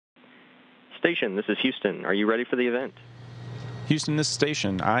Station, this is Houston. Are you ready for the event? Houston, this is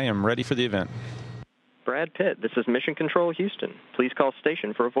Station. I am ready for the event. Brad Pitt, this is Mission Control, Houston. Please call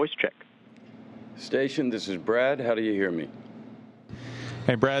Station for a voice check. Station, this is Brad. How do you hear me?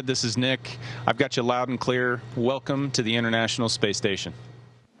 Hey, Brad, this is Nick. I've got you loud and clear. Welcome to the International Space Station.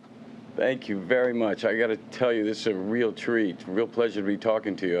 Thank you very much. I got to tell you, this is a real treat. Real pleasure to be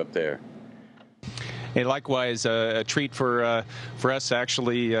talking to you up there. Hey, likewise, a treat for us.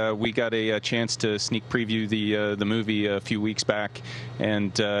 Actually, we got a chance to sneak preview the movie a few weeks back,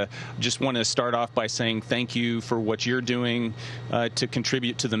 and just want to start off by saying thank you for what you're doing to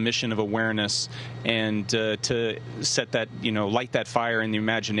contribute to the mission of awareness and to set that, light that fire in the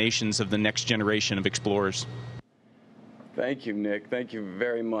imaginations of the next generation of explorers. Thank you, Nick. Thank you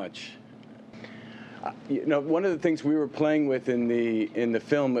very much. One of the things we were playing with in the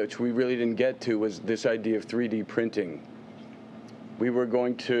film, which we really didn't get to, was this idea of 3D printing. We were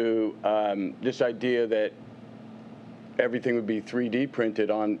going to this idea that everything would be 3D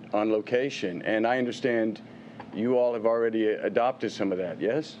printed on location, and I understand you all have already adopted some of that.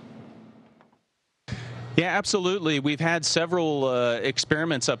 Yes? Yeah, absolutely. We've had several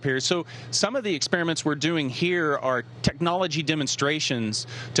experiments up here. So some of the experiments we're doing here are technology demonstrations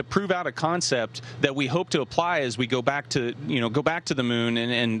to prove out a concept that we hope to apply as we go back to the moon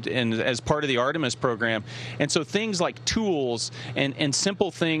and as part of the Artemis program. And so things like tools and simple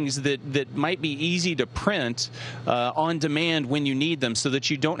things that might be easy to print on demand when you need them, so that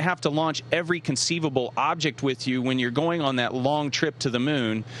you don't have to launch every conceivable object with you when you're going on that long trip to the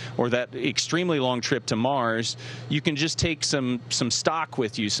moon or that extremely long trip to Mars. You can just take some stock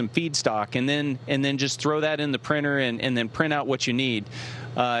with you, some feedstock, and then just throw that in the printer and then print out what you need.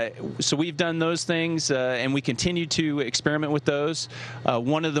 So we've done those things, and we continue to experiment with those.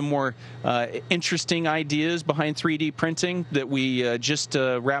 One of the more interesting ideas behind 3D printing that we just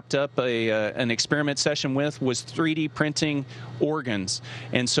wrapped up an experiment session with was 3D printing organs.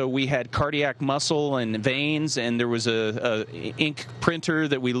 And so we had cardiac muscle and veins, and there was a ink printer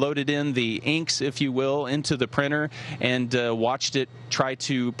that we loaded in the inks, if you will, into the printer and watched it try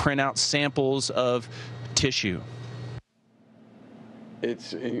to print out samples of tissue.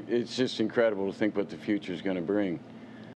 It's just incredible to think what the future is going to bring.